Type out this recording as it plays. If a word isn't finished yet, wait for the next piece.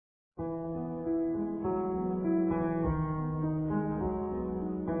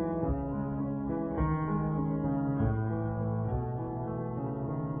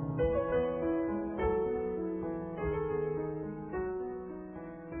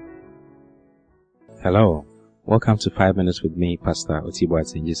Hello, welcome to 5 Minutes with me, Pastor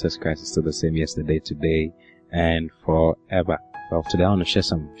Otiboat, in Jesus Christ is still the same yesterday, today, and forever. Well, today I want to share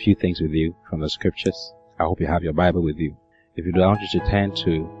some few things with you from the scriptures. I hope you have your Bible with you. If you do, I want you to turn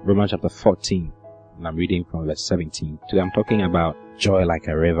to Romans chapter 14, and I'm reading from verse 17. Today I'm talking about joy like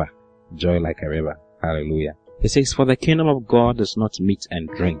a river. Joy like a river. Hallelujah. It says, "For the kingdom of God is not meat and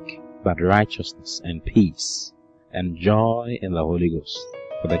drink, but righteousness and peace and joy in the Holy Ghost."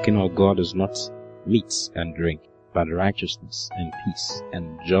 For the kingdom of God is not meat and drink, but righteousness and peace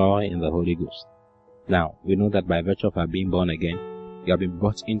and joy in the Holy Ghost. Now, we know that by virtue of our being born again, we have been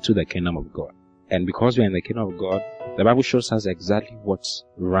brought into the kingdom of God. And because we are in the kingdom of God, the Bible shows us exactly what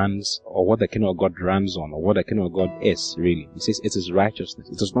runs, or what the kingdom of God runs on, or what the kingdom of God is, really. It says it is righteousness.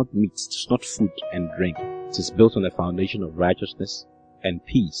 It is not meat. It is not food and drink. It is built on the foundation of righteousness and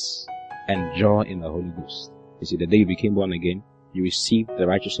peace and joy in the Holy Ghost. You see, the day you became born again, you received the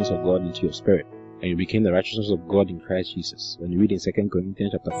righteousness of God into your spirit, and you became the righteousness of God in Christ Jesus. When you read in 2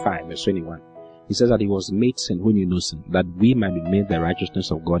 Corinthians chapter 5, verse 21, he says that he was made sin who knew no sin, that we might be made the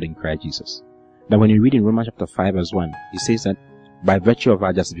righteousness of God in Christ Jesus. Now when you read in Romans chapter 5, verse 1, he says that by virtue of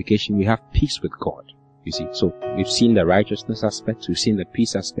our justification, we have peace with God. You see, so we've seen the righteousness aspect, we've seen the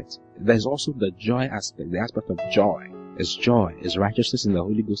peace aspect. There's also the joy aspect, the aspect of joy. It's joy, it's righteousness in the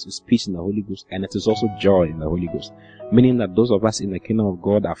Holy Ghost, it's peace in the Holy Ghost, and it is also joy in the Holy Ghost. Meaning that those of us in the kingdom of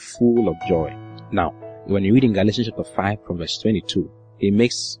God are full of joy. Now, when you read in Galatians chapter 5 from verse 22, he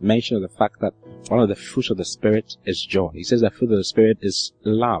makes mention of the fact that one of the fruits of the Spirit is joy. He says the fruit of the Spirit is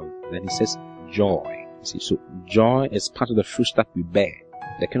love. Then he says joy. You see, so joy is part of the fruits that we bear.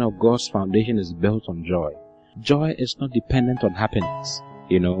 The kingdom of God's foundation is built on joy. Joy is not dependent on happiness.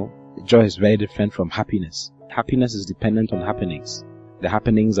 You know, joy is very different from happiness. Happiness is dependent on happenings. The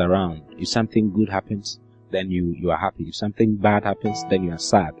happenings around. If something good happens, then you are happy. If something bad happens, then you are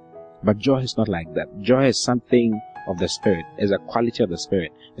sad. But joy is not like that. Joy is something of the Spirit. It's a quality of the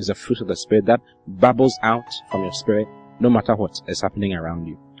Spirit. It's a fruit of the Spirit that bubbles out from your spirit no matter what is happening around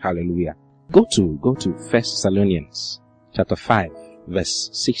you. Hallelujah. Go to 1 Thessalonians chapter 5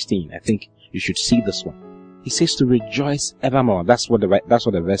 verse 16. I think you should see this one. He says to rejoice evermore. That's what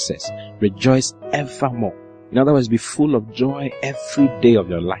the verse says. Rejoice evermore. In other words, be full of joy every day of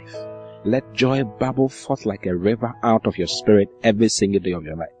your life. Let joy bubble forth like a river out of your spirit every single day of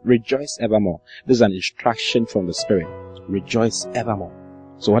your life. Rejoice evermore. This is an instruction from the Spirit. Rejoice evermore.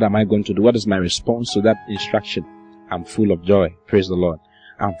 So what am I going to do? What is my response to that instruction? I'm full of joy. Praise the Lord.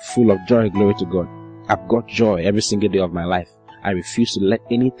 I'm full of joy. Glory to God. I've got joy every single day of my life. I refuse to let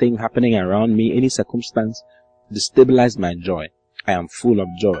anything happening around me, any circumstance, destabilize my joy. I am full of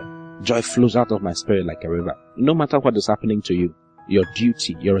joy. Joy flows out of my spirit like a river. No matter what is happening to you, your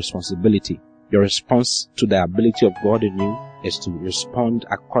duty, your responsibility, your response to the ability of God in you is to respond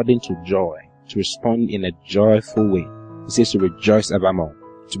according to joy, to respond in a joyful way. It says to rejoice evermore,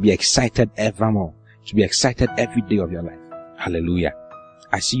 to be excited evermore, to be excited every day of your life. Hallelujah.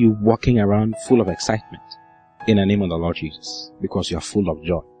 I see you walking around full of excitement in the name of the Lord Jesus, because you are full of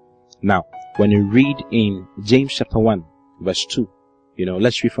joy. Now, when you read in James chapter 1, verse 2,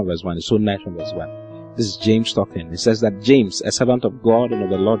 let's read from verse 1. It's so nice from verse 1. This is James talking. It says that James, a servant of God and of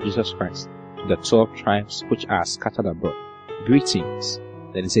the Lord Jesus Christ, to the 12 tribes which are scattered abroad, greetings.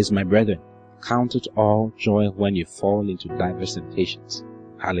 Then it says, my brethren, count it all joy when you fall into diverse temptations.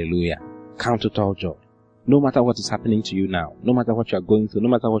 Hallelujah. Count it all joy. No matter what is happening to you now, no matter what you are going through, no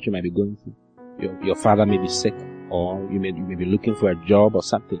matter what you might be going through, your father may be sick, or you may be looking for a job or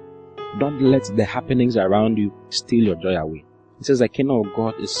something. Don't let the happenings around you steal your joy away. It says the kingdom of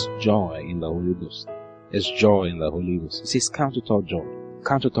God is joy in the Holy Ghost. It's joy in the Holy Ghost. It says count it all joy.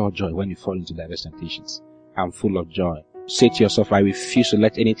 Count it all joy when you fall into diverse temptations. I'm full of joy. Say to yourself, I refuse to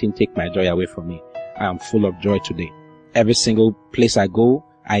let anything take my joy away from me. I am full of joy today. Every single place I go,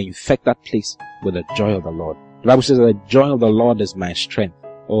 I infect that place with the joy of the Lord. The Bible says that the joy of the Lord is my strength.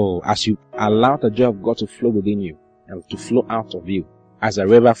 Oh, as you allow the joy of God to flow within you and to flow out of you, as a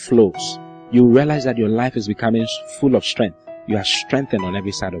river flows, you realize that your life is becoming full of strength. You are strengthened on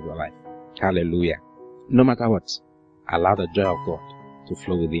every side of your life. Hallelujah. No matter what, allow the joy of God to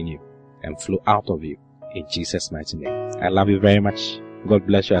flow within you and flow out of you in Jesus' mighty name. I love you very much. God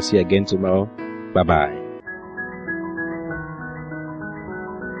bless you. I'll see you again tomorrow. Bye-bye.